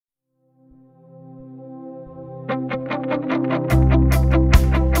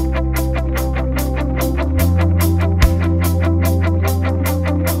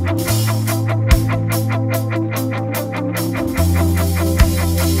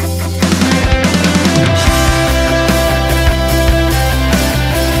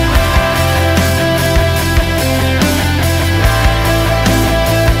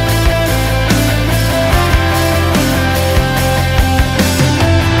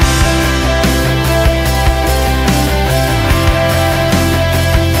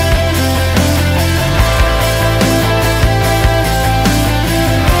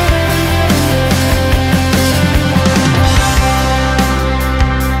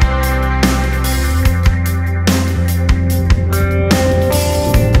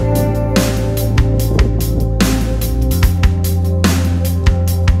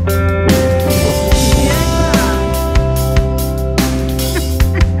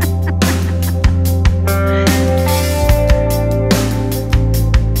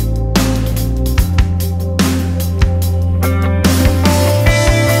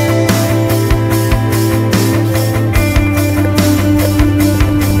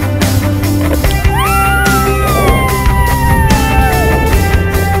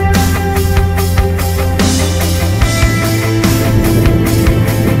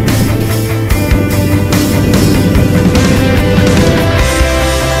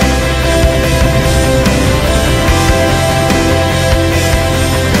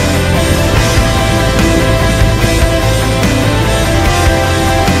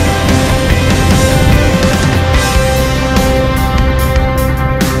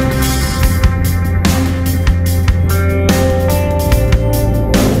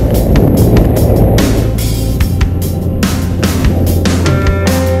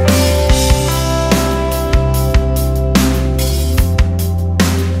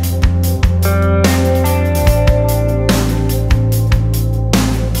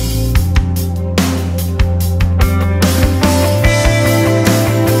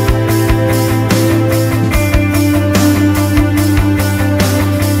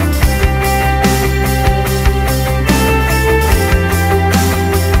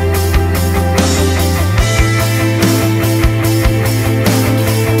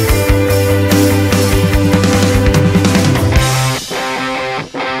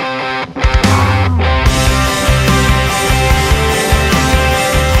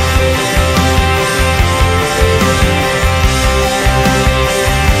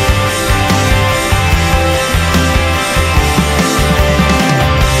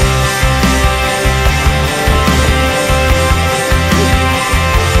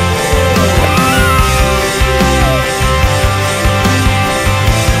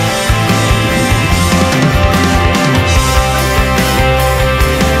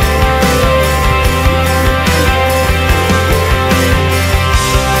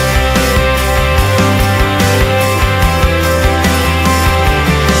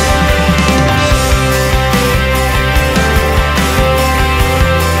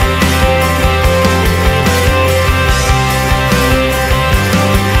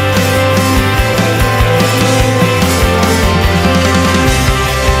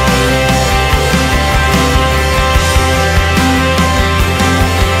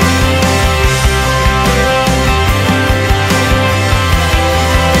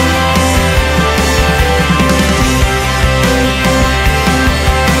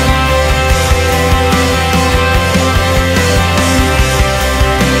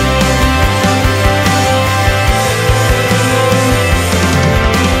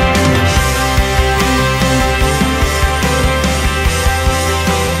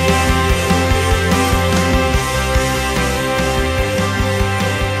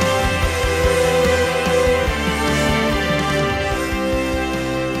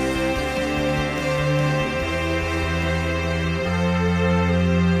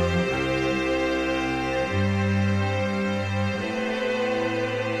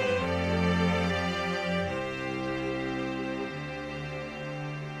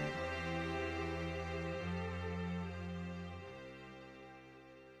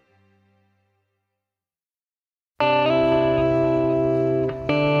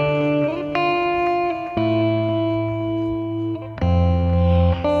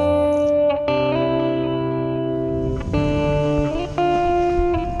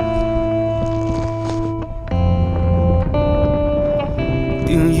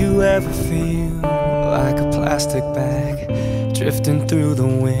ever feel like a plastic bag drifting through the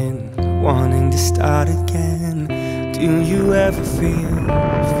wind, wanting to start again? Do you ever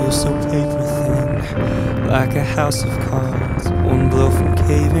feel so paper thin, like a house of cards, one blow from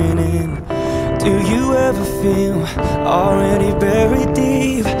caving in? Do you ever feel already buried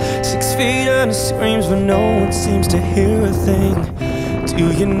deep, 6 feet under screams when no one seems to hear a thing?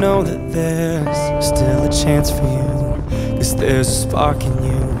 Do you know that there's still a chance for you? 'Cause there's a spark in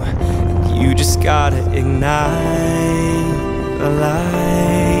you, and you just gotta ignite the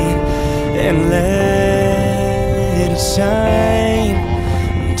light and let it shine.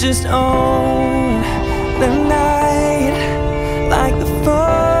 Just own the night like the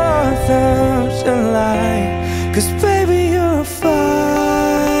 4th of July. 'Cause baby, you're a firework.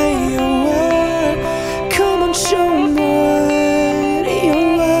 Come on, show 'em what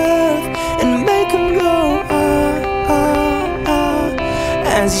you're worth, and make 'em go ah, ah, ah,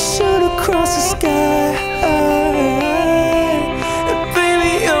 as you shoot across the sky. And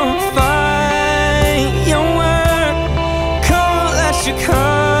baby, you're a firework. Come on, let your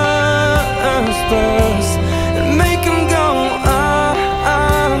colors burst, and make 'em go ah,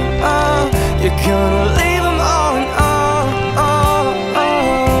 ah, ah. You're gonna leave 'em all in all, all, all.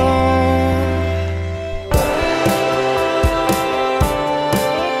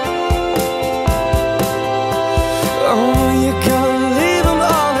 Oh, you're gonna leave 'em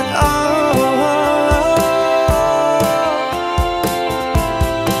all in all.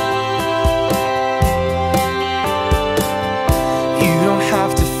 You don't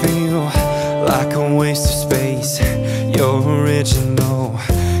have to feel like a waste of space. You're original,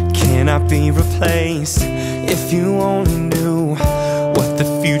 cannot be replaced. If you only knew what the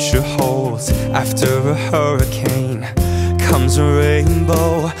future holds. After a hurricane comes a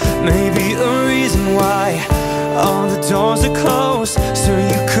rainbow. Maybe a reason why all the doors are closed, so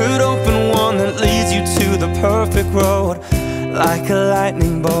you could open one that leads you to the perfect road. Like a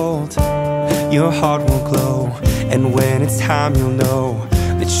lightning bolt, your heart will glow, and when it's time you'll know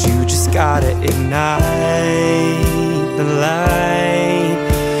that you just gotta ignite the light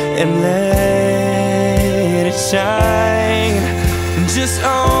and let it shine. Just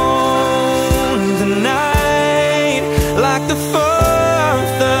own